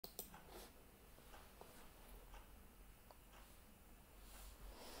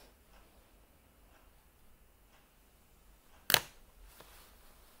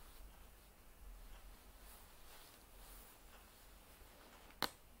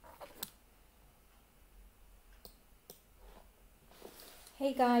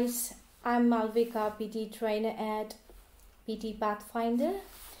Hey guys, I'm Malvika, PT trainer at PT Pathfinder.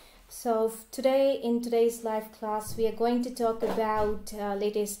 So today in today's live class, we are going to talk about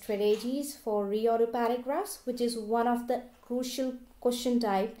latest strategies for reorder paragraphs, which is one of the crucial question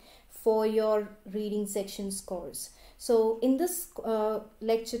type for your reading section scores. So in this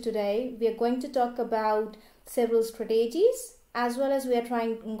lecture today, we are going to talk about several strategies, as well as we are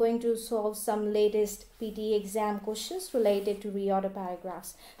going to solve some latest PTE exam questions related to reorder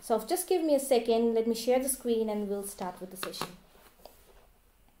paragraphs. So just give me a second, let me share the screen and we'll start with the session.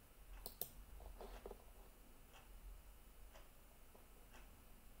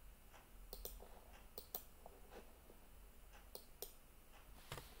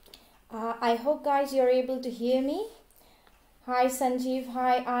 I hope guys you're able to hear me. Hi Sanjeev,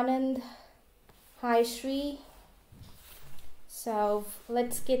 hi Anand, hi Shri. So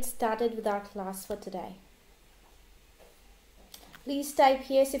let's get started with our class for today. Please type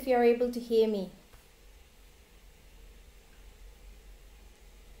yes if you're able to hear me.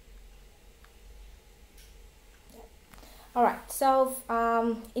 Alright, so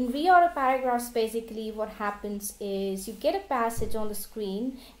in reorder paragraphs, basically what happens is you get a passage on the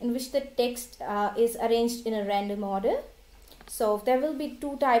screen in which the text is arranged in a random order. So there will be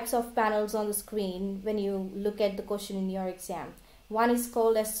two types of panels on the screen when you look at the question in your exam. One is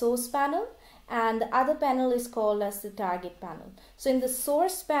called as source panel and the other panel is called as the target panel. So in the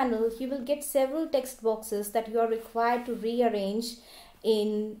source panel, you will get several text boxes that you are required to rearrange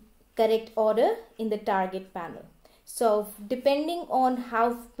in correct order in the target panel. So depending on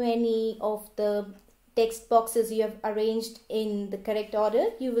how many of the text boxes you have arranged in the correct order,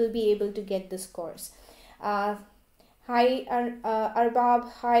 you will be able to get the scores. Hi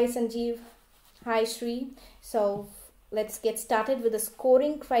Arbab, hi Sanjeev, hi Shri. So let's get started with the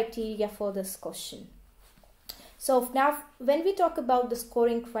scoring criteria for this question. So now when we talk about the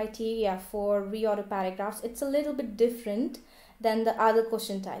scoring criteria for reorder paragraphs, it's a little bit different than the other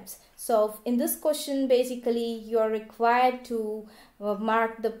question types. So in this question, basically you're required to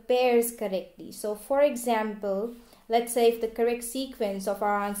mark the pairs correctly. So for example, let's say if the correct sequence of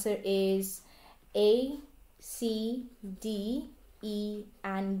our answer is A, C, D, E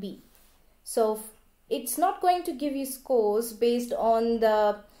and B. So it's not going to give you scores based on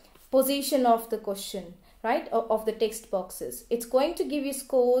the position of the question, right, of the text boxes. It's going to give you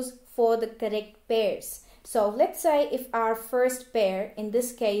scores for the correct pairs. So let's say if our first pair in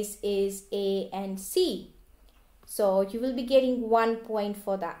this case is A and C. So you will be getting 1 point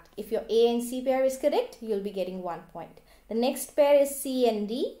for that. If your A and C pair is correct, you'll be getting 1 point. The next pair is C and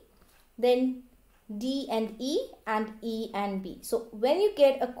D, then D and E and B. So when you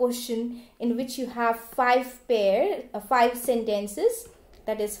get a question in which you have 5 sentences,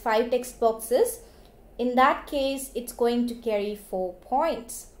 that is 5 text boxes, in that case it's going to carry 4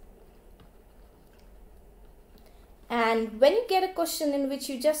 points. And when you get a question in which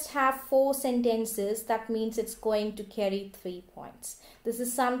you just have 4 sentences, that means it's going to carry 3 points. This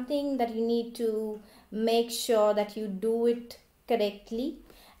is something that you need to make sure that you do it correctly.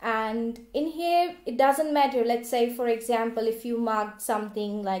 And in here, it doesn't matter. Let's say, for example, if you marked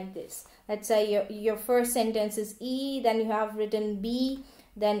something like this. Let's say your first sentence is E, then you have written B,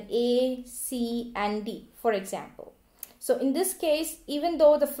 then A, C and D, for example. So in this case, even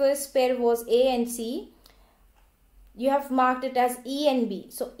though the first pair was A and C, you have marked it as E and B.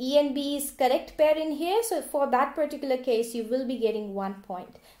 So E and B is correct pair in here. So for that particular case, you will be getting 1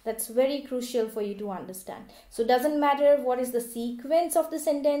 point. That's very crucial for you to understand. So it doesn't matter what is the sequence of the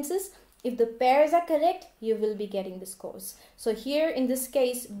sentences. If the pairs are correct, you will be getting the scores. So here in this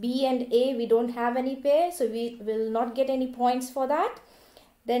case, B and A, we don't have any pair. So we will not get any points for that.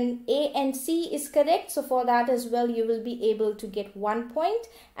 Then A and C is correct. So for that as well, you will be able to get 1 point.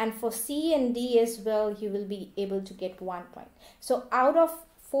 And for C and D as well, you will be able to get 1 point. So out of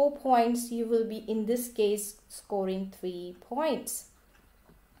 4 points, you will be in this case scoring 3 points.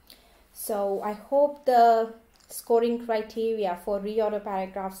 So I hope the scoring criteria for reorder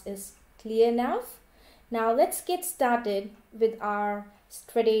paragraphs is clear enough. Now let's get started with our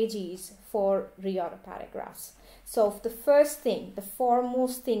strategies for reorder paragraphs. So the first thing, the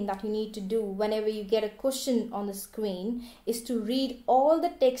foremost thing that you need to do whenever you get a question on the screen is to read all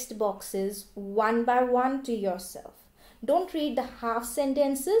the text boxes one by one to yourself. Don't read the half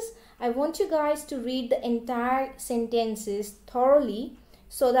sentences. I want you guys to read the entire sentences thoroughly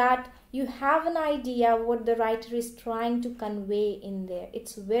so that you have an idea what the writer is trying to convey in there.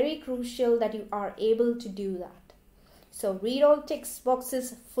 It's very crucial that you are able to do that. So read all text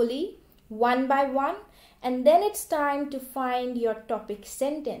boxes fully, one by one, And then it's time to find your topic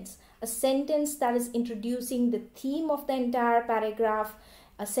sentence, a sentence that is introducing the theme of the entire paragraph,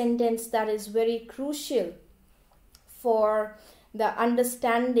 a sentence that is very crucial for the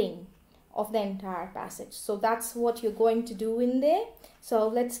understanding of the entire passage. So that's what you're going to do in there. So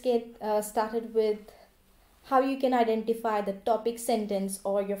let's get started with how you can identify the topic sentence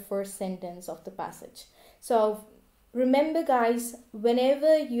or your first sentence of the passage. So remember guys,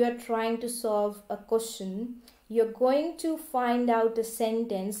 whenever you are trying to solve a question, you're going to find out a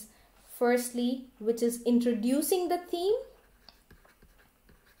sentence firstly which is introducing the theme,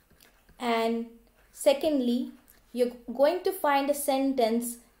 and secondly you're going to find a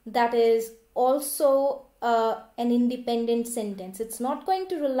sentence that is also an independent sentence. It's not going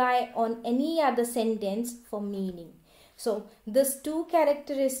to rely on any other sentence for meaning. So these two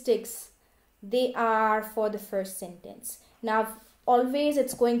characteristics, they are for the first sentence. Now always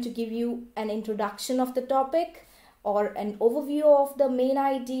it's going to give you an introduction of the topic or an overview of the main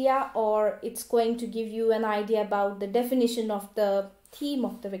idea, or it's going to give you an idea about the definition of the theme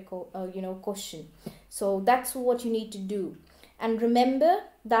of the question. So that's what you need to do. And remember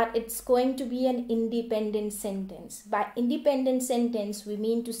that it's going to be an independent sentence. By independent sentence, we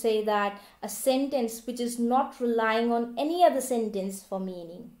mean to say that a sentence which is not relying on any other sentence for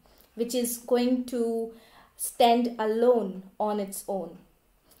meaning, which is going to stand alone on its own.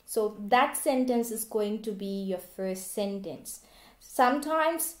 So that sentence is going to be your first sentence.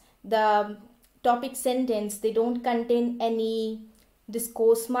 Sometimes the topic sentence, they don't contain any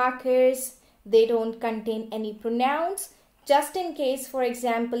discourse markers, they don't contain any pronouns. Just in case, for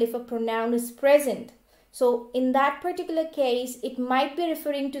example, if a pronoun is present, so in that particular case, it might be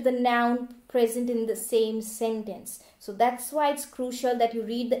referring to the noun present in the same sentence. So that's why it's crucial that you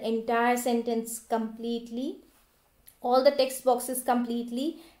read the entire sentence completely, all the text boxes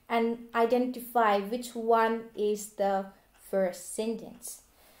completely, and identify which one is the first sentence.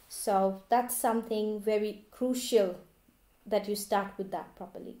 So that's something very crucial that you start with that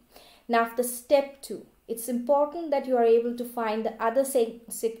properly. Now the step 2. It's important that you are able to find the other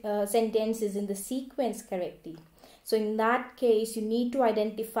sentences in the sequence correctly. So in that case, you need to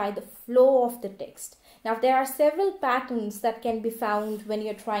identify the flow of the text. Now there are several patterns that can be found when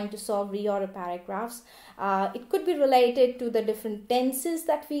you're trying to solve reorder paragraphs. It could be related to the different tenses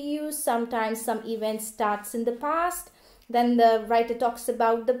that we use. Sometimes some event starts in the past, then the writer talks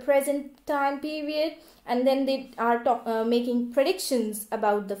about the present time period, and then they are making predictions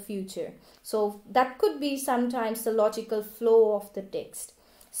about the future. So that could be sometimes the logical flow of the text.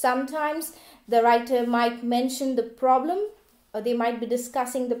 Sometimes the writer might mention the problem, or they might be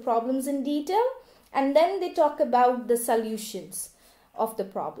discussing the problems in detail, and then they talk about the solutions of the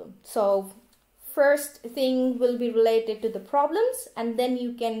problem. So first thing will be related to the problems, and then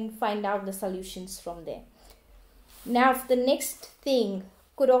you can find out the solutions from there. Now the next thing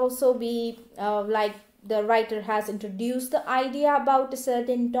could also be like the writer has introduced the idea about a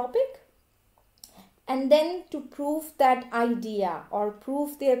certain topic, and then to prove that idea or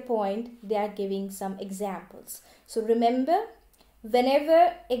prove their point, they are giving some examples. So remember,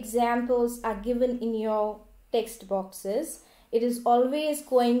 whenever examples are given in your text boxes, it is always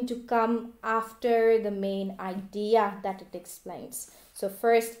going to come after the main idea that it explains. So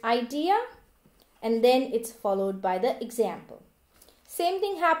first idea, and then it's followed by the example. Same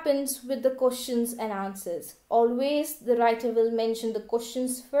thing happens with the questions and answers. Always the writer will mention the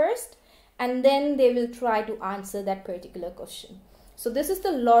questions first, and then they will try to answer that particular question. So this is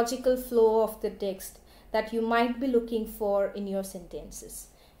the logical flow of the text that you might be looking for in your sentences.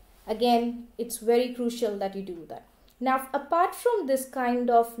 Again, it's very crucial that you do that. Now, apart from this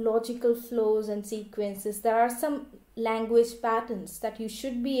kind of logical flows and sequences, there are some language patterns that you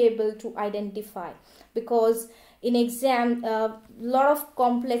should be able to identify, because in exam, a lot of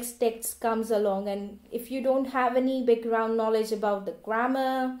complex text comes along, and if you don't have any background knowledge about the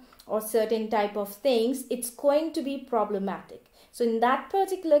grammar or certain type of things, it's going to be problematic. So in that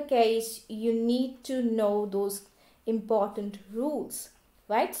particular case, you need to know those important rules,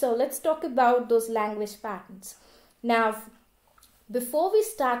 right? So let's talk about those language patterns. Now, before we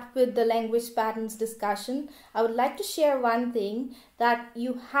start with the language patterns discussion, I would like to share one thing, that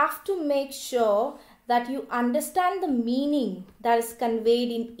you have to make sure that you understand the meaning that is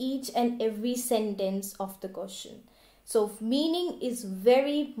conveyed in each and every sentence of the question. So meaning is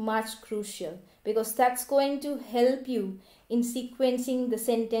very much crucial, because that's going to help you in sequencing the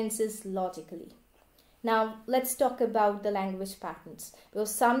sentences logically. Now let's talk about the language patterns,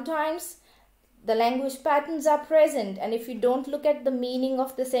 because sometimes the language patterns are present, and if you don't look at the meaning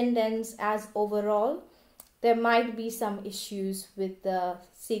of the sentence as overall, there might be some issues with the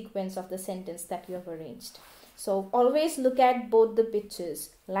sequence of the sentence that you have arranged. So always look at both the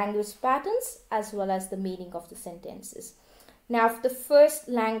pictures, language patterns as well as the meaning of the sentences. Now, the first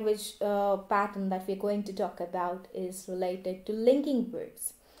language pattern that we're going to talk about is related to linking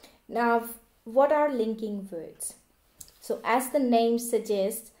words. Now, what are linking words? So as the name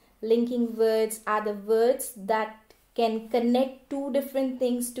suggests, linking words are the words that can connect two different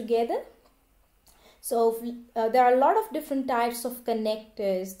things together. So there are a lot of different types of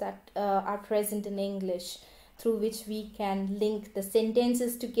connectors that are present in English, through which we can link the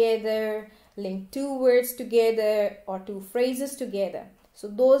sentences together, link two words together or two phrases together. So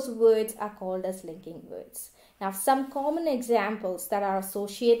those words are called as linking words. Now, some common examples that are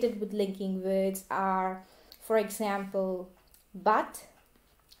associated with linking words are, for example, but,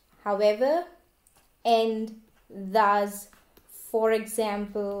 however, and, thus, for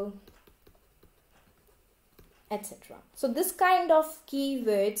example, etc. So this kind of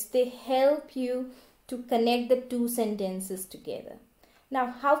keywords, they help you to connect the two sentences together.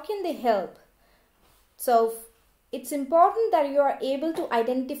 Now, how can they help? So it's important that you are able to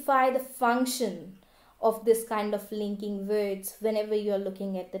identify the function of this kind of linking words whenever you're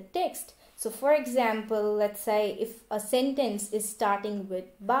looking at the text. So for example, let's say if a sentence is starting with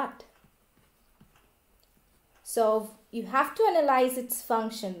but, so you have to analyze its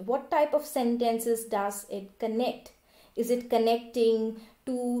function. What type of sentences does it connect? Is it connecting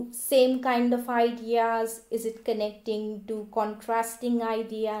to same kind of ideas? Is it connecting to contrasting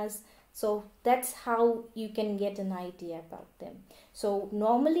ideas? So that's how you can get an idea about them. So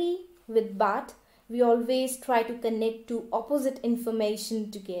normally with but, we always try to connect two opposite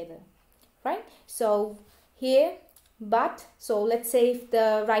information together, right? So here, but, so let's say if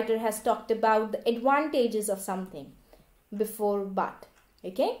the writer has talked about the advantages of something before but,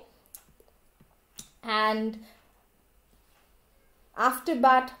 okay? And after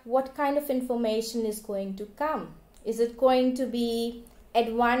but, what kind of information is going to come? Is it going to be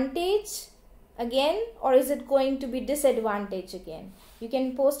advantage again, or is it going to be disadvantage again? You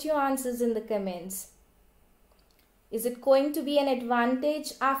can post your answers in the comments. Is it going to be an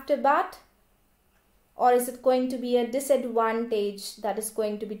advantage after but, or is it going to be a disadvantage that is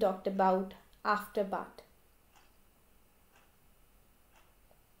going to be talked about after but?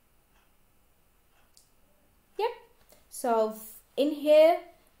 Yep. So in here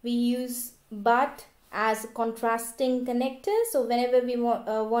we use but as a contrasting connector. So whenever we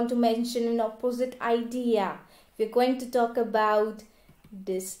want to mention an opposite idea, we're going to talk about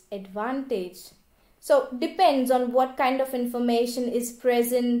disadvantage. So depends on what kind of information is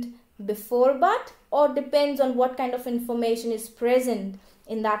present before but, or depends on what kind of information is present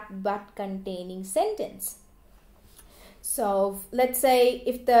in that but containing sentence. So let's say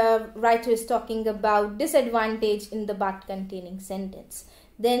if the writer is talking about disadvantage in the but containing sentence,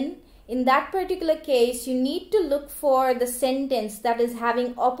 then in that particular case you need to look for the sentence that is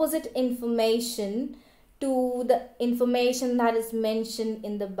having opposite information to the information that is mentioned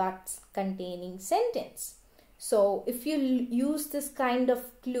in the but containing sentence. So if you use this kind of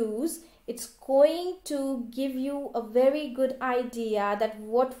clues, it's going to give you a very good idea that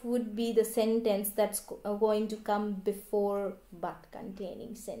what would be the sentence that's going to come before but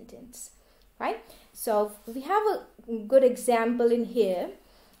containing sentence, right? So we have a good example in here.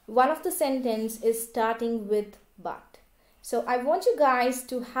 One of the sentence is starting with but. So I want you guys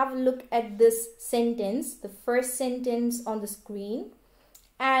to have a look at this sentence, the first sentence on the screen,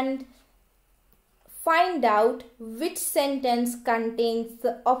 and find out which sentence contains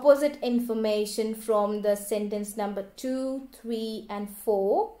the opposite information from the sentence number 2, 3 and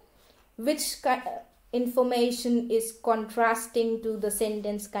 4. Which information is contrasting to the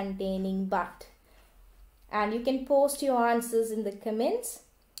sentence containing but. And you can post your answers in the comments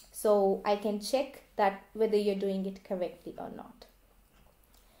so I can check that whether you're doing it correctly or not.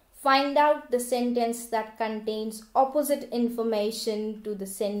 Find out the sentence that contains opposite information to the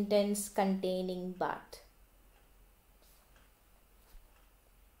sentence containing but.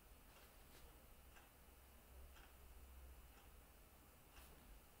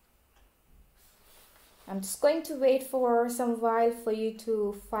 I'm just going to wait for some while for you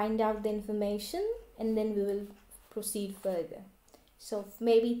to find out the information, and then we will proceed further. So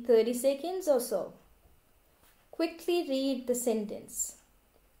maybe 30 seconds or so. Quickly read the sentence.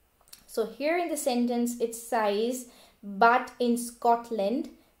 So here in the sentence it says, but in Scotland,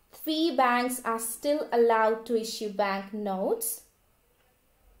 3 banks are still allowed to issue bank notes.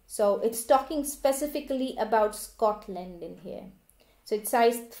 So it's talking specifically about Scotland in here. So it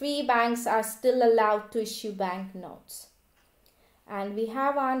says 3 banks are still allowed to issue bank notes. And we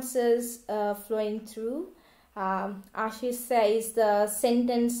have answers flowing through. Ashish says the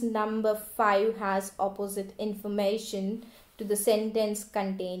sentence number 5 has opposite information to the sentence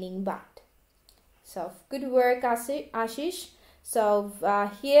containing but. So good work, Ashish. So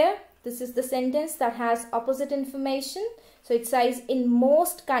here this is the sentence that has opposite information. So it says in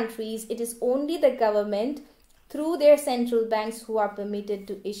most countries it is only the government through their central banks who are permitted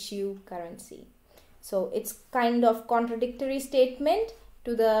to issue currency. So it's kind of contradictory statement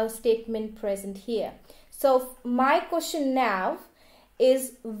to the statement present here. So my question now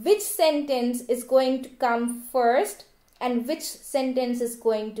is which sentence is going to come first and which sentence is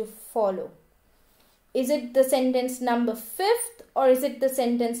going to follow? Is it the sentence number 5th or is it the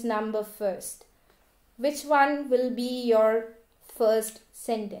sentence number 1st? Which one will be your first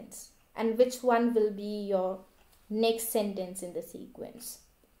sentence and which one will be your next sentence in the sequence?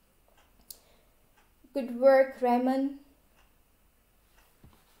 Good work, Raman.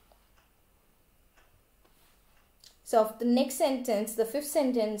 So the next sentence, the 5th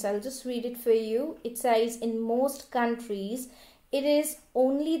sentence, I'll just read it for you. It says, in most countries, it is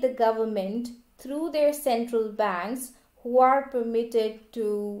only the government through their central banks who are permitted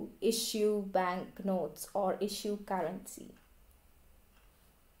to issue banknotes or issue currency.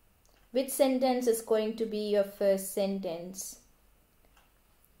 Which sentence is going to be your first sentence?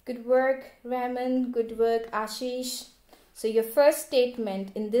 Good work, Raman. Good work, Ashish. So your first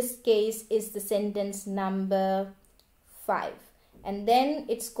statement in this case is the sentence number 5. And then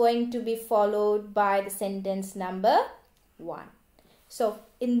it's going to be followed by the sentence number 1. So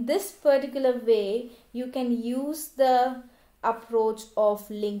in this particular way, you can use the approach of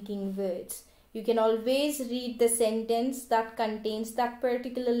linking words. You can always read the sentence that contains that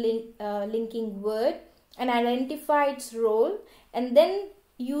particular linking word and identify its role, and then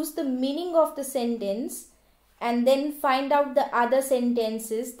use the meaning of the sentence and then find out the other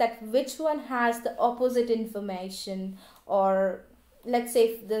sentences that which one has the opposite information, or let's say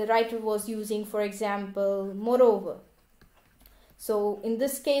if the writer was using, for example, moreover. So in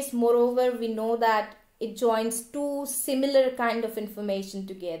this case, moreover, we know that it joins two similar kind of information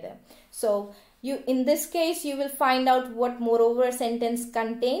together. So in this case, you will find out what moreover sentence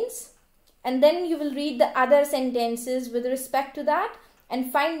contains, and then you will read the other sentences with respect to that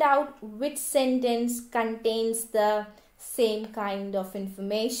and find out which sentence contains the same kind of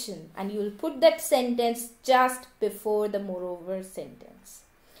information, and you will put that sentence just before the moreover sentence.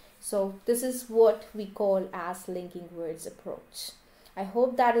 So this is what we call as linking words approach. I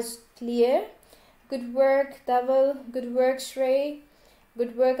hope that is clear. Good work, Dhaval. Good work, Shrey.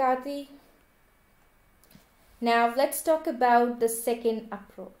 Good work, Aarti. Now let's talk about the second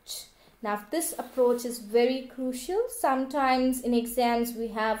approach. Now this approach is very crucial. Sometimes in exams we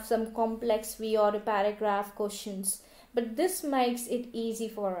have some complex reorder paragraph questions, but this makes it easy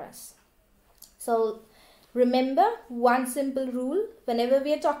for us. So remember one simple rule: whenever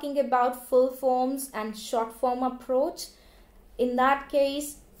we are talking about full forms and short form approach, in that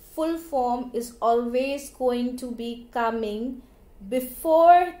case full form is always going to be coming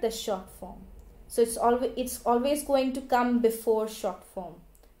before the short form. So it's always going to come before short form.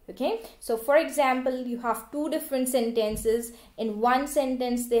 Okay, so for example, you have two different sentences. In one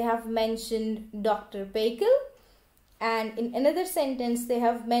sentence they have mentioned Dr. Peikel, and in another sentence they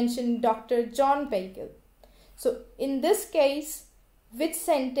have mentioned Dr. John Peikel. So in this case, which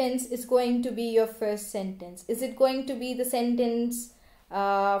sentence is going to be your first sentence? Is it going to be the sentence,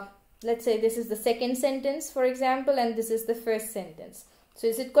 let's say this is the second sentence, for example, and this is the first sentence. So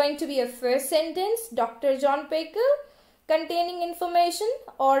is it going to be a first sentence, Dr. John Peikel containing information,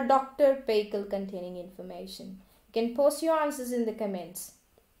 or Dr. Peikel containing information? You can post your answers in the comments.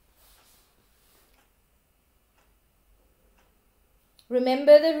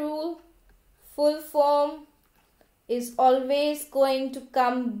 Remember the rule: full form is always going to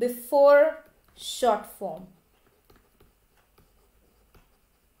come before short form.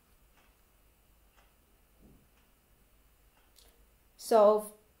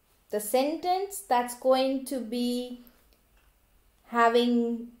 So the sentence that's going to be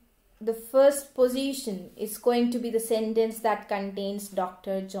having the first position is going to be the sentence that contains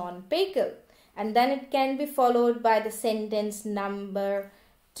Dr. John Peikel, and then it can be followed by the sentence number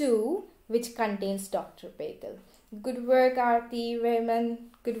 2, which contains Dr. Peikel. Good work, Aarti,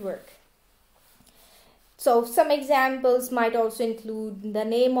 Raymond. Good work. So some examples might also include the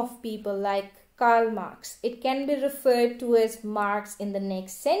name of people like Karl Marx. It can be referred to as Marx in the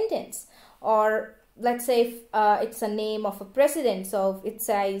next sentence. Or let's say if, it's a name of a president. So it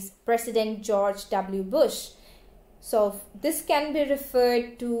says President George W. Bush. So this can be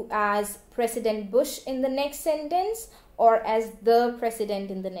referred to as President Bush in the next sentence, or as the president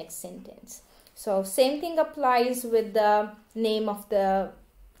in the next sentence. So same thing applies with the name of the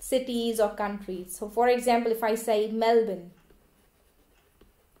cities or countries. So for example, if I say Melbourne,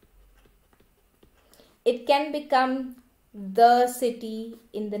 it can become the city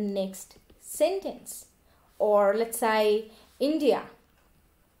in the next sentence. Or let's say India,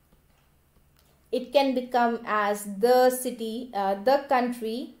 it can become as the city, the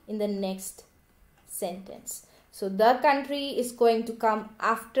country in the next sentence. So the country is going to come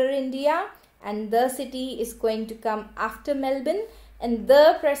after India, and the city is going to come after Melbourne, and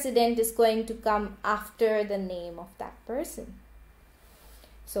the president is going to come after the name of that person.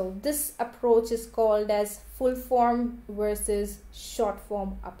 So this approach is called as full form versus short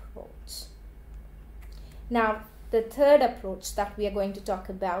form approach. Now, the third approach that we are going to talk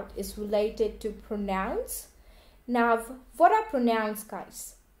about is related to pronouns. Now, what are pronouns,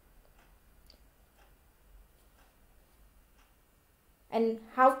 guys? And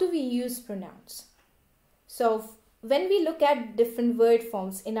how do we use pronouns? So when we look at different word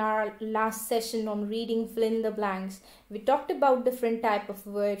forms in our last session on reading fill in the blanks, we talked about different type of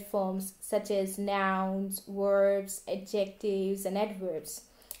word forms such as nouns, verbs, adjectives, and adverbs.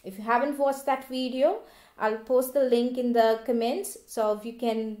 If you haven't watched that video, I'll post the link in the comments, so you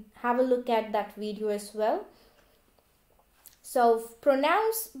can have a look at that video as well. So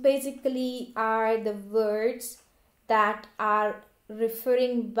pronouns basically are the words that are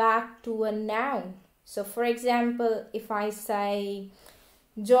referring back to a noun. So for example, if I say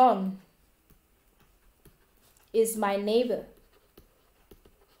John is my neighbor,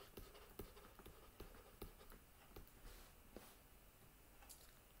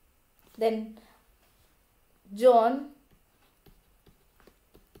 then John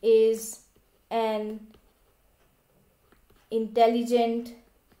is an intelligent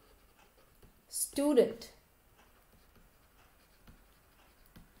student.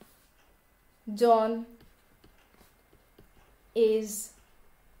 John is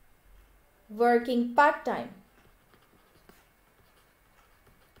working part-time.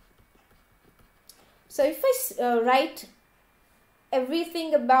 So if I write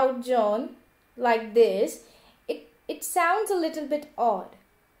everything about John like this, it sounds a little bit odd.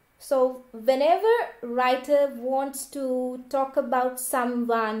 So whenever writer wants to talk about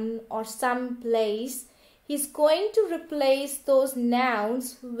someone or some place, he's going to replace those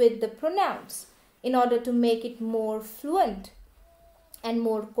nouns with the pronouns in order to make it more fluent and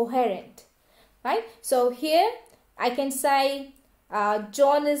more coherent, right? So here I can say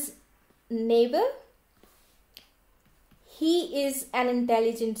John is neighbor, he is an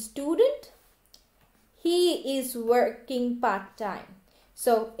intelligent student, he is working part-time.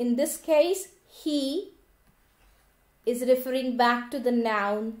 So in this case, he is referring back to the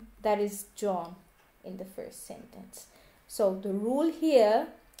noun that is John in the first sentence. So the rule here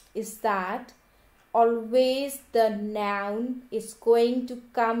is that always the noun is going to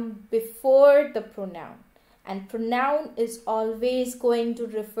come before the pronoun, and pronoun is always going to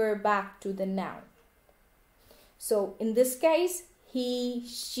refer back to the noun. So in this case, he,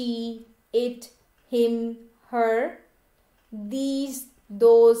 she, it, him, her, these,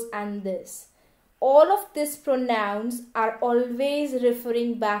 those, and this. All of these pronouns are always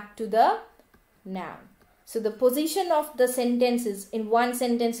referring back to the noun. So the position of the sentences in one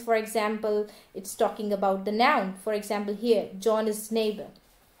sentence, for example, it's talking about the noun. For example, here, John is neighbor,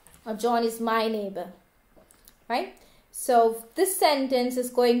 or John is my neighbor, right? So this sentence is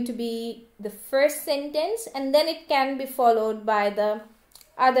going to be the first sentence, and then it can be followed by the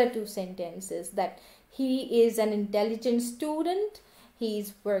other two sentences, that he is an intelligent student, he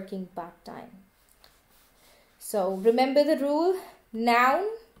is working part-time. So remember the rule, noun,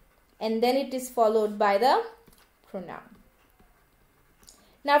 and then it is followed by the pronoun.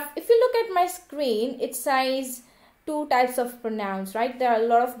 Now, if you look at my screen, it says two types of pronouns, right? There are a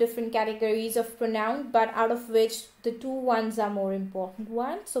lot of different categories of pronoun, but out of which the two ones are more important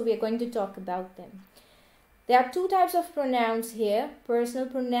ones. So we are going to talk about them. There are two types of pronouns here, personal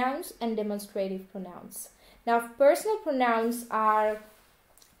pronouns and demonstrative pronouns. Now, personal pronouns are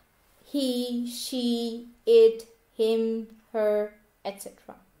he, she, it, him, her,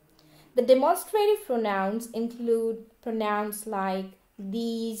 etc. The demonstrative pronouns include pronouns like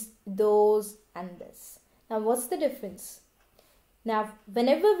these, those, and this. Now, what's the difference? Now,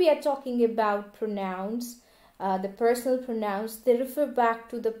 whenever we are talking about pronouns, the personal pronouns, they refer back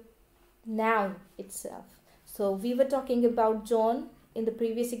to the noun itself. So, we were talking about John in the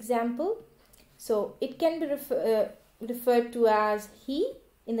previous example. So, it can be referred to as he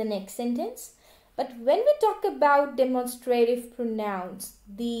in the next sentence. But when we talk about demonstrative pronouns,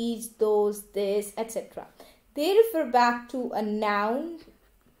 these, those, this, etc., they refer back to a noun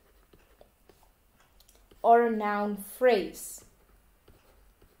or a noun phrase.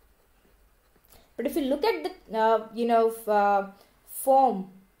 But if you look at the form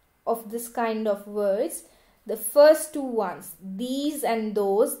of this kind of words, the first two ones, these and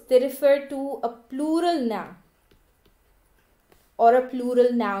those, they refer to a plural noun or a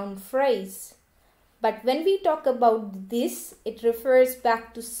plural noun phrase. But when we talk about this, it refers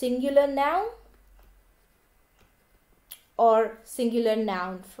back to singular noun or singular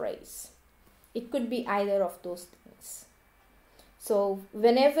noun phrase. It could be either of those things. So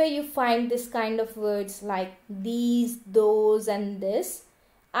whenever you find this kind of words like these, those and this,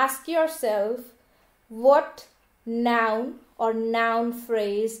 ask yourself what noun or noun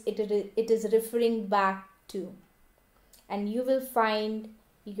phrase it is referring back to, and you will find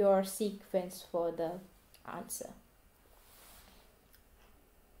your sequence for the answer.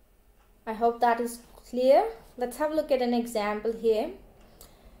 I hope that is clear. Let's have a look at an example here.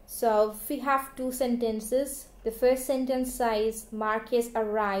 So we have two sentences. The first sentence says Marquez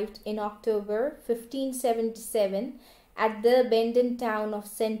arrived in October 1577 at the abandoned town of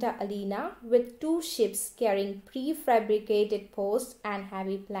Santa Elena with 2 ships carrying prefabricated posts and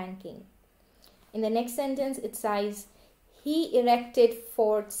heavy planking. In the next sentence it says he erected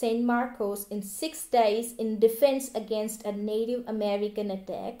Fort San Marcos in 6 days in defense against a Native American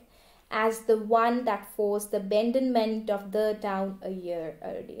attack as the one that forced the abandonment of the town a year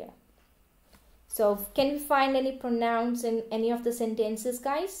earlier. So can we find any pronouns in any of the sentences,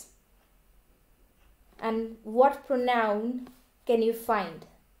 guys? And what pronoun can you find?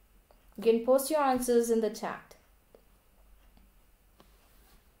 You can post your answers in the chat.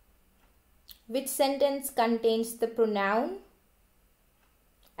 Which sentence contains the pronoun?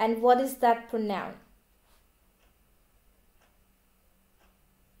 And what is that pronoun?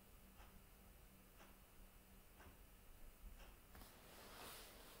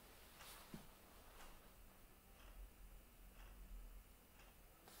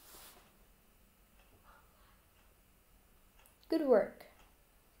 Good work.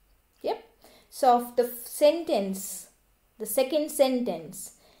 Yep. So the sentence, the second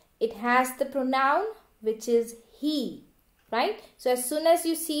sentence, it has the pronoun which is he, right? So as soon as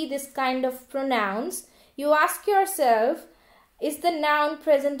you see this kind of pronouns, you ask yourself, is the noun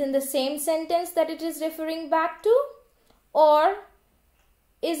present in the same sentence that it is referring back to? Or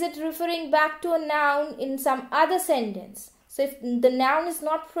is it referring back to a noun in some other sentence? So if the noun is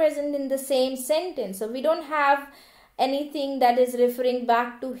not present in the same sentence, so we don't have anything that is referring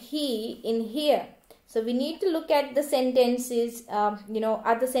back to he in here. So we need to look at the sentences,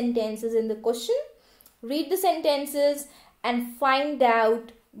 other sentences in the question. Read the sentences and find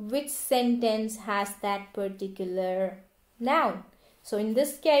out which sentence has that particular noun. So in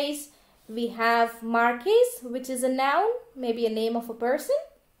this case, we have Marquez, which is a noun, maybe a name of a person.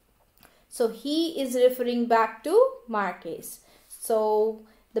 So he is referring back to Marquez. So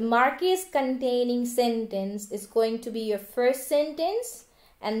the Marquez containing sentence is going to be your first sentence,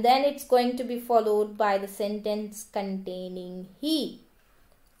 and then it's going to be followed by the sentence containing he.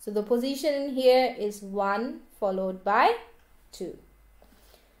 So the position in here is 1 followed by 2.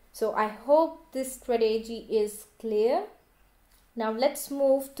 So I hope this strategy is clear. Now let's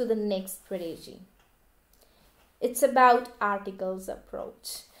move to the next strategy. It's about articles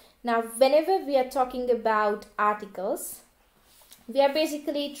approach. Now whenever we are talking about articles, we are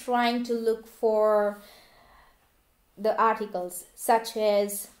basically trying to look for the articles such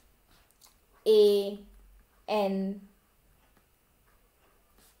as a, an,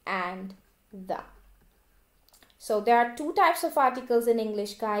 and the. So there are 2 types of articles in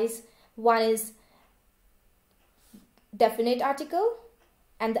English, guys. One is definite article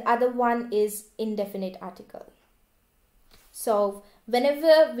and the other one is indefinite article. So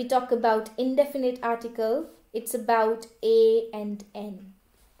whenever we talk about indefinite article, it's about a and n.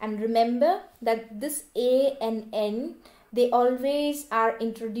 And remember that this a and n, they always are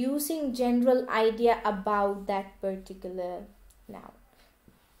introducing general idea about that particular noun.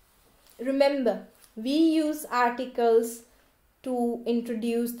 Remember, we use articles to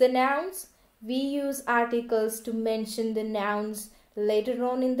introduce the nouns. We use articles to mention the nouns later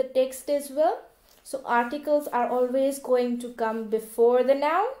on in the text as well. So articles are always going to come before the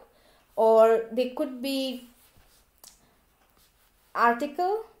noun, or they could be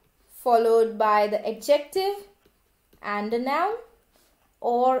article followed by the adjective and a noun,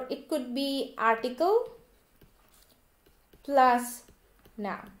 or it could be article plus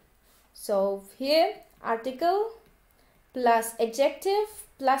noun. So here article plus adjective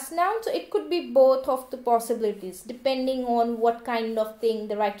plus noun. So it could be both of the possibilities depending on what kind of thing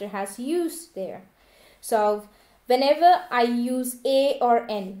the writer has used there. So whenever I use a or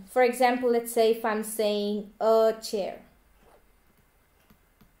n. For example, let's say if I'm saying a chair.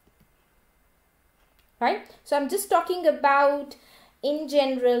 Right? So I'm just talking about in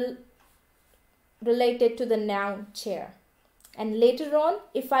general related to the noun chair. And later on,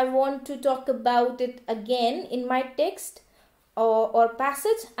 if I want to talk about it again in my text or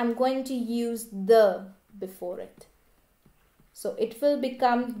passage, I'm going to use the before it. So it will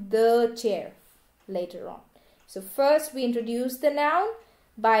become the chair later on. So first we introduce the noun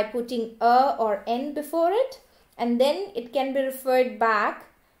by putting a or n before it, and then it can be referred back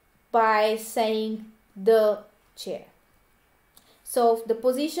by saying the chair. So the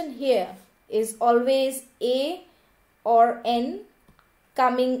position here is always a or n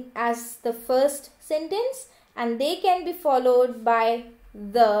coming as the first sentence, and they can be followed by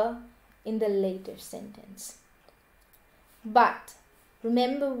the in the later sentence. But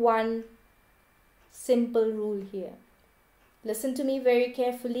remember one simple rule here. Listen to me very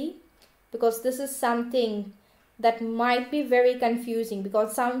carefully, because this is something that might be very confusing,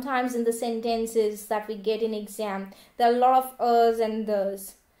 because sometimes in the sentences that we get in exam, there are a lot of us and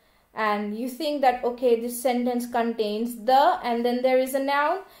thes. And you think that, okay, this sentence contains the and then there is a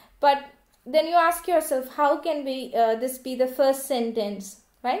noun, but then you ask yourself, how can this be the first sentence,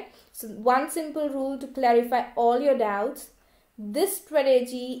 right? So one simple rule to clarify all your doubts: this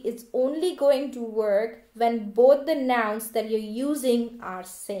strategy is only going to work when both the nouns that you're using are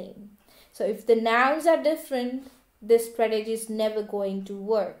same. So if the nouns are different, this strategy is never going to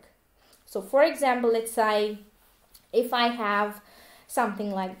work. So for example, let's say if I have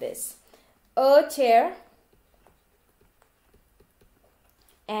something like this: a chair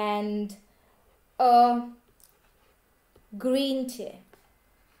and a green chair.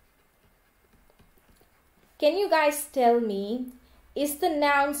 Can you guys tell me, is the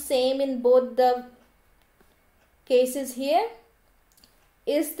noun same in both the cases here?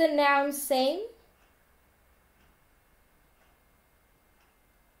 Is the noun same?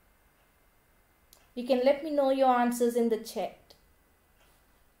 You can let me know your answers in the chat.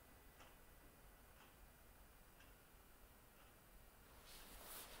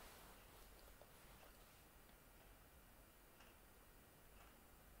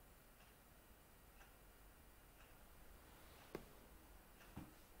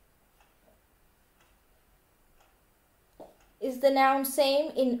 Is the noun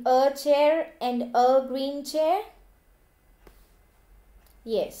same in a chair and a green chair?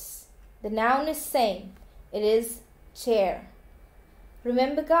 Yes, the noun is same. It is chair.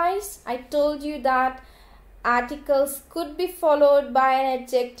 Remember guys, I told you that articles could be followed by an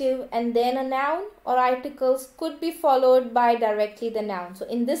adjective and then a noun, or articles could be followed by directly the noun. So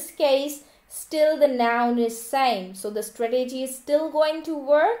in this case, still the noun is same. So the strategy is still going to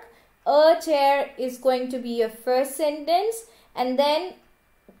work. A chair is going to be your first sentence, and then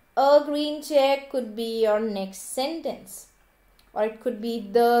a green chair could be your next sentence, or it could be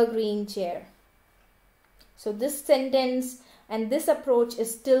the green chair. So this sentence and this approach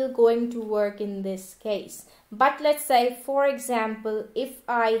is still going to work in this case. But let's say, for example, if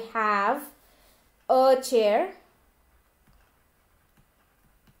I have a chair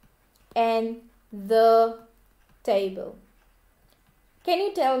and the table. Can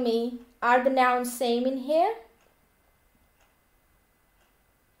you tell me, are the nouns same in here?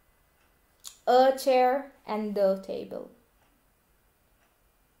 A chair and the table.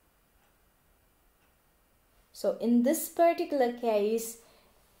 So in this particular case,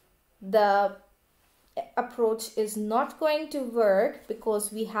 the approach is not going to work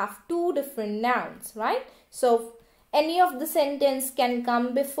because we have two different nouns, right? So any of the sentence can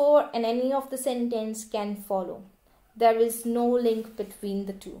come before and any of the sentence can follow. There is no link between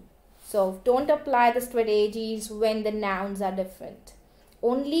the two. So don't apply the strategies when the nouns are different.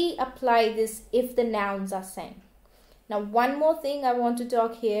 Only apply this if the nouns are same. Now one more thing I want to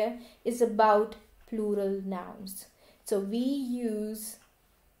talk here is about plural nouns. So we use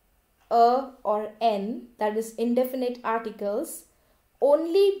a or n, that is indefinite articles,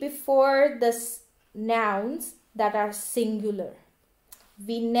 only before the nouns that are singular.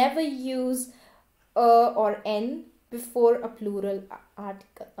 We never use a or n before a plural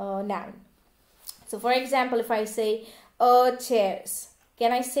noun. So for example, if I say a chairs,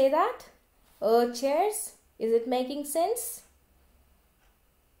 can I say that? A chairs? Is it making sense?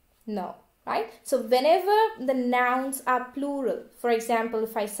 No, right? So whenever the nouns are plural, for example,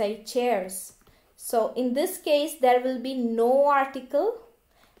 if I say chairs, so in this case there will be no article,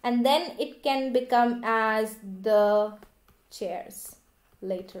 and then it can become as the chairs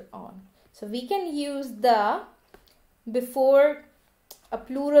later on. So we can use the before a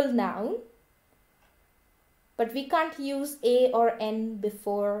plural noun, but we can't use a or n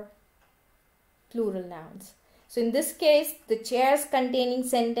before plural nouns. So in this case, the chairs containing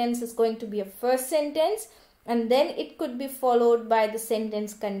sentence is going to be a first sentence, and then it could be followed by the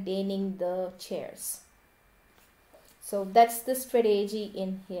sentence containing the chairs. So that's the strategy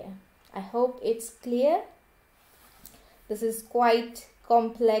in here. I hope it's clear. This is quite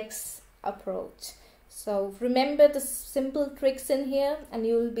complex approach. So remember the simple tricks in here and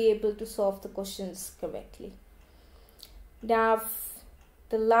you will be able to solve the questions correctly. Now,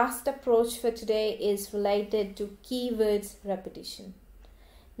 the last approach for today is related to keywords repetition.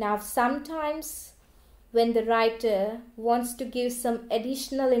 Now, sometimes when the writer wants to give some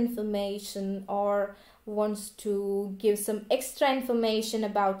additional information or wants to give some extra information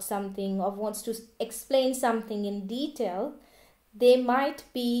about something or wants to explain something in detail, they might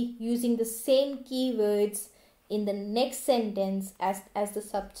be using the same keywords in the next sentence as the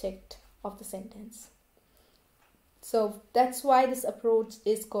subject of the sentence. So that's why this approach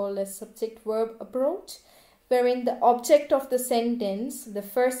is called a subject-verb approach, wherein the object of the sentence, the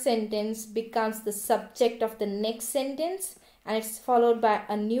first sentence, becomes the subject of the next sentence, and it's followed by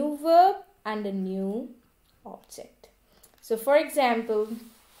a new verb and a new object. So for example,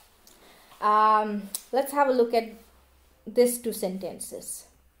 let's have a look at these two sentences.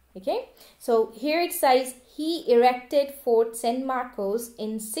 Okay, so here it says, he erected Fort San Marcos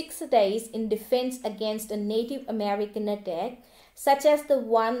in 6 days in defense against a Native American attack, such as the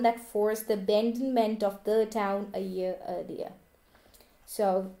one that forced the abandonment of the town a year earlier.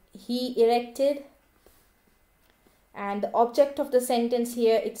 So he erected, and the object of the sentence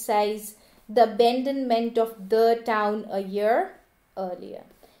here, it says the abandonment of the town a year earlier.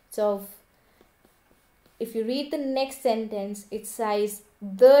 So if you read the next sentence, it says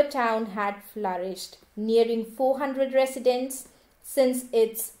the town had flourished, nearing 400 residents since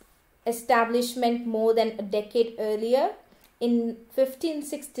its establishment more than a decade earlier in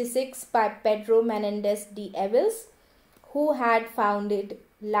 1566 by Pedro Menendez de Aviles, who had founded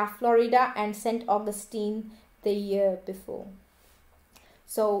La Florida and St. Augustine the year before.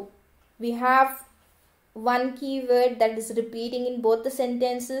 So we have one keyword that is repeating in both the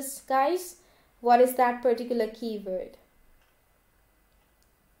sentences, guys. What is that particular keyword?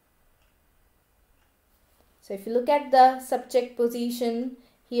 So if you look at the subject position,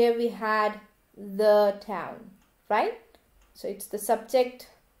 here we had the town, right? So it's the subject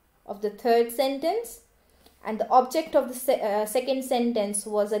of the third sentence, and the object of the second sentence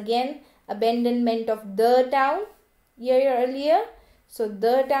was again abandonment of the town year earlier. So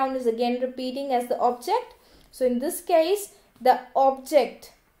the town is again repeating as the object. So in this case, the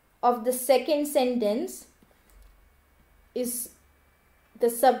object of the second sentence is the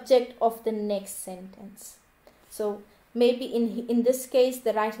subject of the next sentence. So maybe in this case,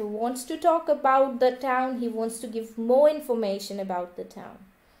 the writer wants to talk about the town. He wants to give more information about the town.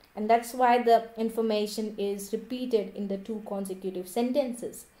 And that's why the information is repeated in the two consecutive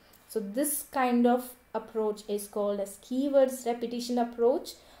sentences. So this kind of approach is called as keywords repetition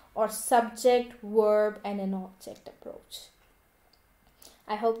approach, or subject, verb, and an object approach.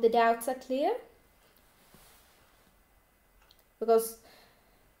 I hope the doubts are clear. Because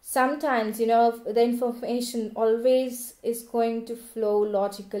sometimes, the information always is going to flow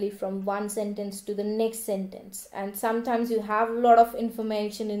logically from one sentence to the next sentence. And sometimes you have a lot of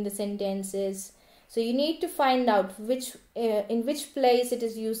information in the sentences. So you need to find out in which place it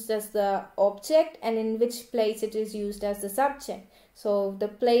is used as the object and in which place it is used as the subject. So the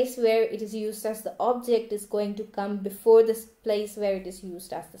place where it is used as the object is going to come before this place where it is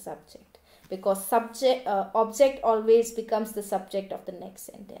used as the subject, because object always becomes the subject of the next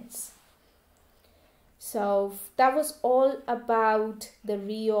sentence. So that was all about the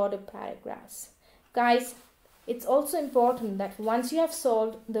reorder paragraphs. Guys, it's also important that once you have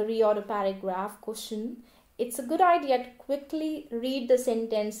solved the reorder paragraph question, it's a good idea to quickly read the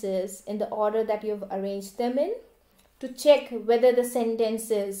sentences in the order that you have arranged them in, to check whether the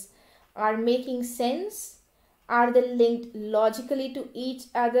sentences are making sense. Are they linked logically to each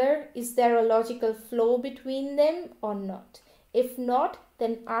other? Is there a logical flow between them or not? If not,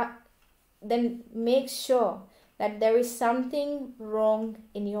 then make sure that there is something wrong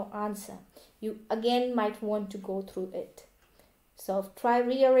in your answer. You again might want to go through it. So try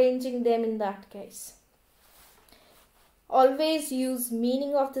rearranging them in that case. Always use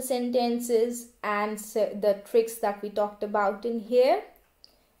meaning of the sentences and the tricks that we talked about in here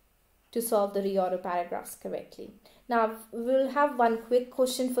to solve the reorder paragraphs correctly. Now, we'll have one quick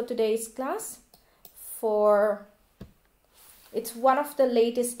question for today's class. It's one of the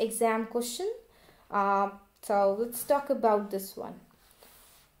latest exam question. So let's talk about this one.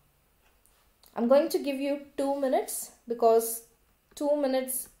 I'm going to give you 2 minutes because 2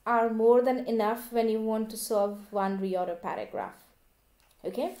 minutes are more than enough when you want to solve one reorder paragraph.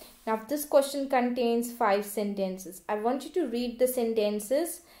 Okay, now this question contains 5 sentences. I want you to read the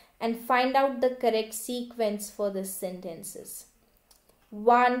sentences and find out the correct sequence for the sentences.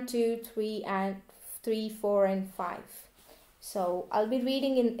 1, 2, 3, and 3, 4, and 5. So I'll be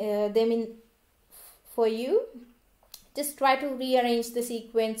reading them for you. Just try to rearrange the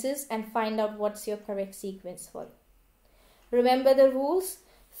sequences and find out what's your correct sequence for it. Remember the rules.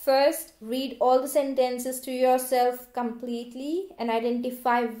 First, read all the sentences to yourself completely and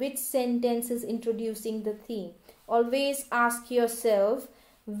identify which sentence is introducing the theme. Always ask yourself,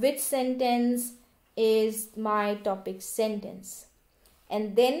 which sentence is my topic sentence?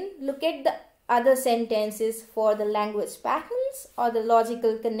 And then look at the other sentences for the language patterns or the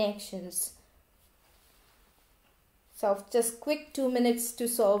logical connections. So just quick 2 minutes to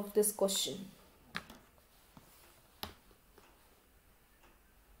solve this question.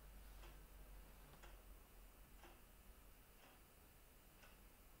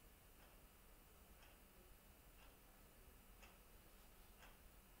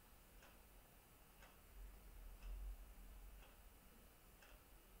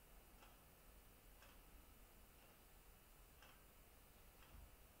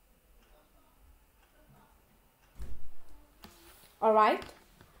 Alright,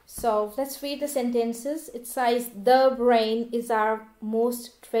 so let's read the sentences. It says, the brain is our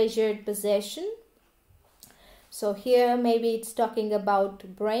most treasured possession. So here maybe it's talking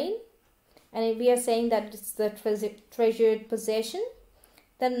about brain. And we are saying that it's the treasured possession.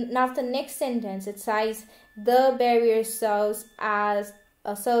 Then now the next sentence, it says, the barrier serves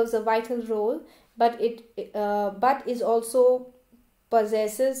a vital role, but it also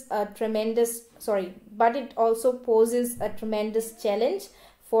poses a tremendous challenge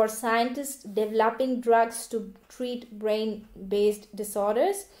for scientists developing drugs to treat brain-based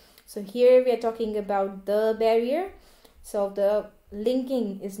disorders. So here we are talking about the barrier. So the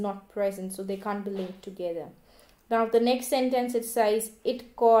linking is not present, so they can't be linked together. Now the next sentence, it says,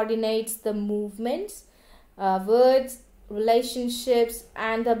 it coordinates the movements, words, relationships,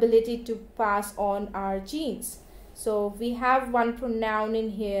 and the ability to pass on our genes. So we have one pronoun in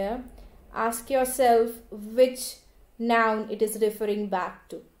here. Ask yourself which noun it is referring back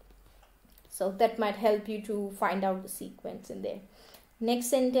to. So that might help you to find out the sequence in there. Next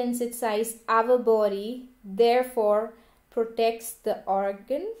sentence, it says, our body therefore protects the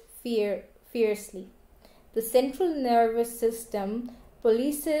organ fiercely. The central nervous system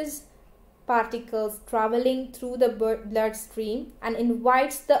polices particles traveling through the bloodstream and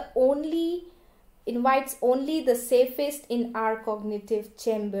invites only the safest in our cognitive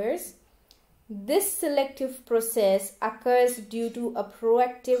chambers. This selective process occurs due to a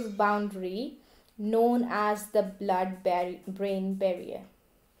proactive boundary known as the blood-brain barrier.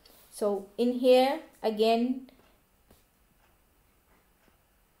 So in here again,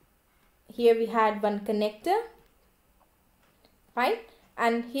 here we had one connector, right?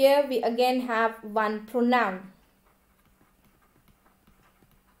 And here we again have one pronoun.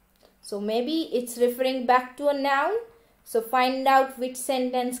 So maybe it's referring back to a noun. So find out which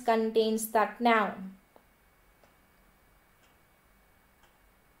sentence contains that noun.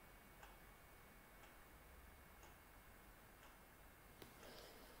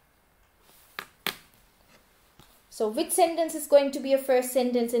 So which sentence is going to be a first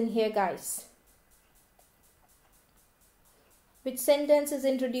sentence in here, guys? Which sentence is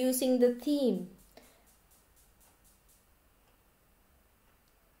introducing the theme?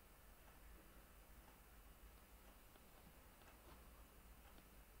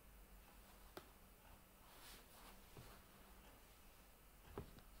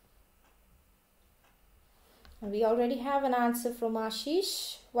 We already have an answer from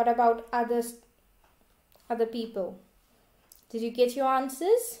Ashish. What about other people? Did you get your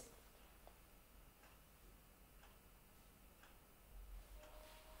answers?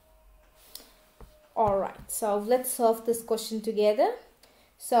 Alright, so let's solve this question together.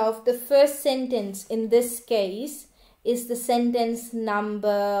 So the first sentence in this case is the sentence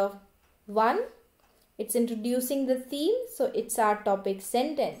number 1. It's introducing the theme, so it's our topic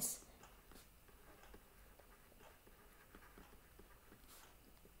sentence.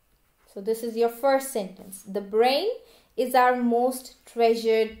 So this is your first sentence. The brain is our most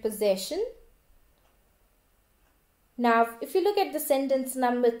treasured possession. Now, if you look at the sentence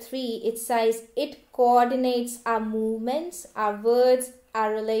number 3, it says it coordinates our movements, our words,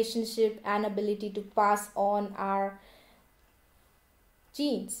 our relationship, and ability to pass on our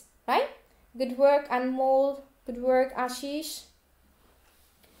genes, right? Good work, Anmol. Good work, Ashish.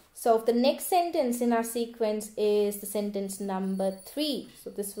 So the next sentence in our sequence is the sentence number 3. So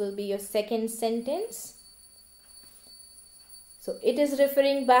this will be your second sentence. So it is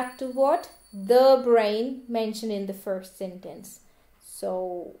referring back to what? The brain mentioned in the first sentence.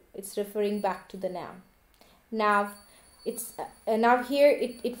 So it's referring back to the noun. Now it's now here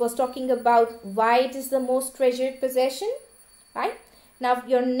it was talking about why it is the most treasured possession, right? Now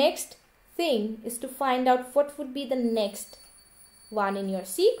your next thing is to find out what would be the next one in your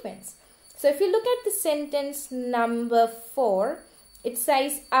sequence. So if you look at the sentence number 4, it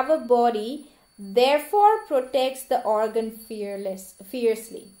says our body therefore protects the organ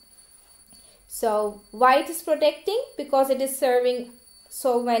fiercely. So why it is protecting? Because it is serving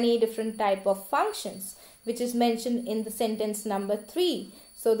so many different type of functions, which is mentioned in the sentence number 3.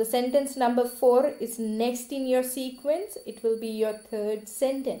 So the sentence number 4 is next in your sequence. It will be your third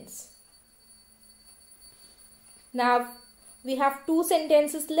sentence. Now we have 2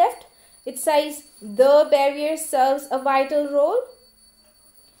 sentences left. It says the barrier serves a vital role.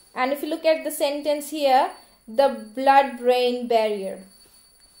 And if you look at the sentence here, the blood-brain barrier,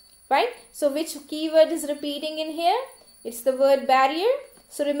 right? So which keyword is repeating in here? It's the word barrier.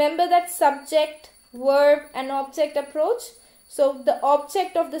 So remember that subject, verb and object approach. So the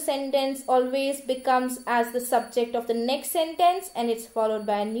object of the sentence always becomes as the subject of the next sentence, and it's followed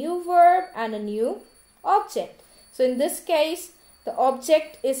by a new verb and a new object. So in this case, the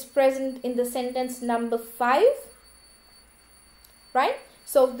object is present in the sentence number 5, right?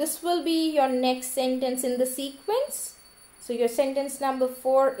 So this will be your next sentence in the sequence. So your sentence number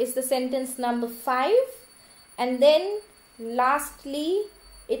 4 is the sentence number 5, and then lastly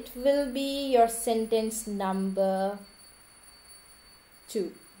it will be your sentence number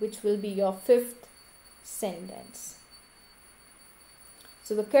 2, which will be your 5th sentence.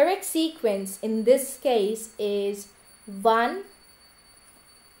 So the correct sequence in this case is 1,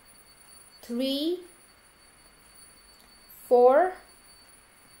 3, 4,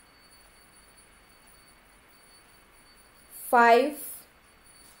 5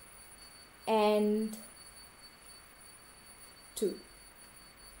 and 2.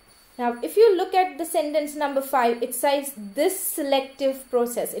 Now if you look at the sentence number 5, it says this selective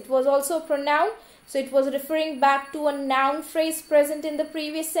process. It was also a pronoun, so it was referring back to a noun phrase present in the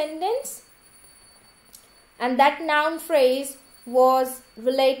previous sentence, and that noun phrase was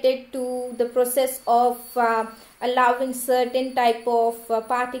related to the process of allowing certain type of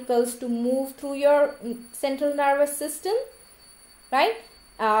particles to move through your central nervous system, right,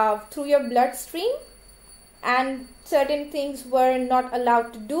 through your bloodstream, and certain things were not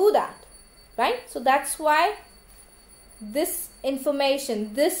allowed to do that, right? So that's why this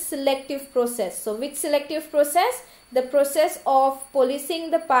information, this selective process. So which selective process? The process of policing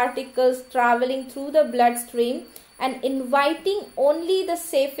the particles traveling through the bloodstream and inviting only the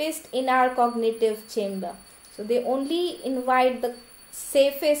safest in our cognitive chamber. So they only invite the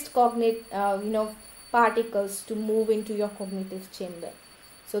safest particles to move into your cognitive chamber.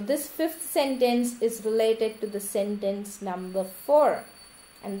 So this 5th sentence is related to the sentence number 4,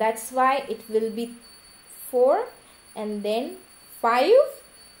 and that's why it will be 4 and then 5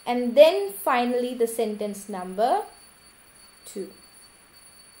 and then finally the sentence number 2.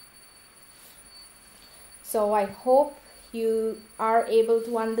 So I hope you are able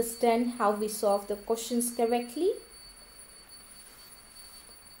to understand how we solve the questions correctly.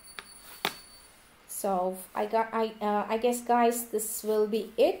 So I guess guys, this will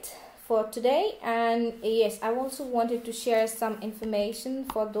be it for today. And yes, I also wanted to share some information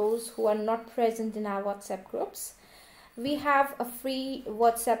for those who are not present in our WhatsApp groups. We have a free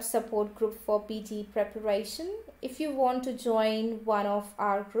WhatsApp support group for PTE preparation. If you want to join one of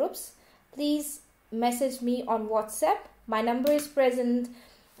our groups, please message me on WhatsApp. My number is present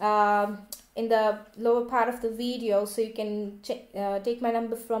in the lower part of the video, so you can take my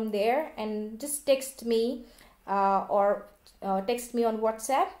number from there and just text me or text me on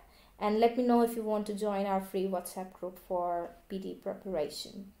WhatsApp and let me know if you want to join our free WhatsApp group for PTE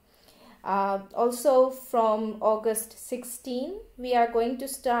preparation. Also from August 16, we are going to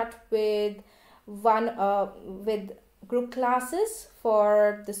start with group classes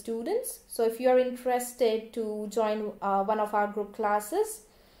for the students. So if you are interested to join one of our group classes,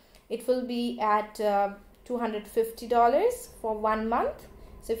 it will be at $250 for 1 month.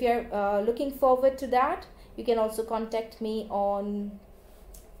 So if you are looking forward to that, you can also contact me on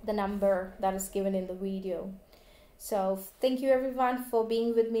the number that is given in the video. So thank you everyone for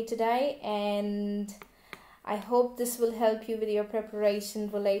being with me today, and I hope this will help you with your preparation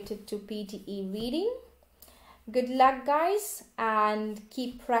related to PTE reading. Good luck guys, and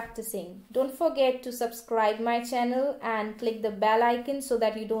keep practicing. Don't forget to subscribe my channel and click the bell icon so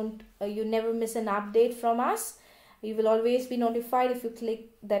that you never miss an update from us. You will always be notified if you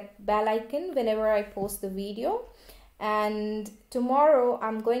click that bell icon whenever I post the video. And tomorrow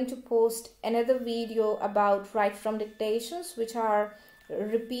I'm going to post another video about write from dictations, which are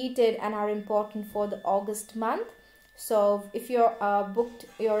repeated and are important for the August month. So if you have booked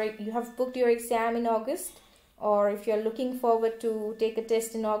your exam in August, or if you're looking forward to take a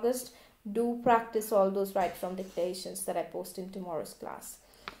test in August, do practice all those write from dictations that I post in tomorrow's class.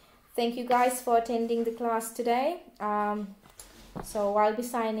 Thank you guys for attending the class today. So I'll be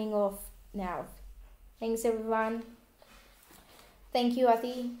signing off now. Thanks everyone. Thank you,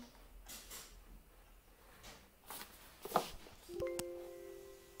 Ati.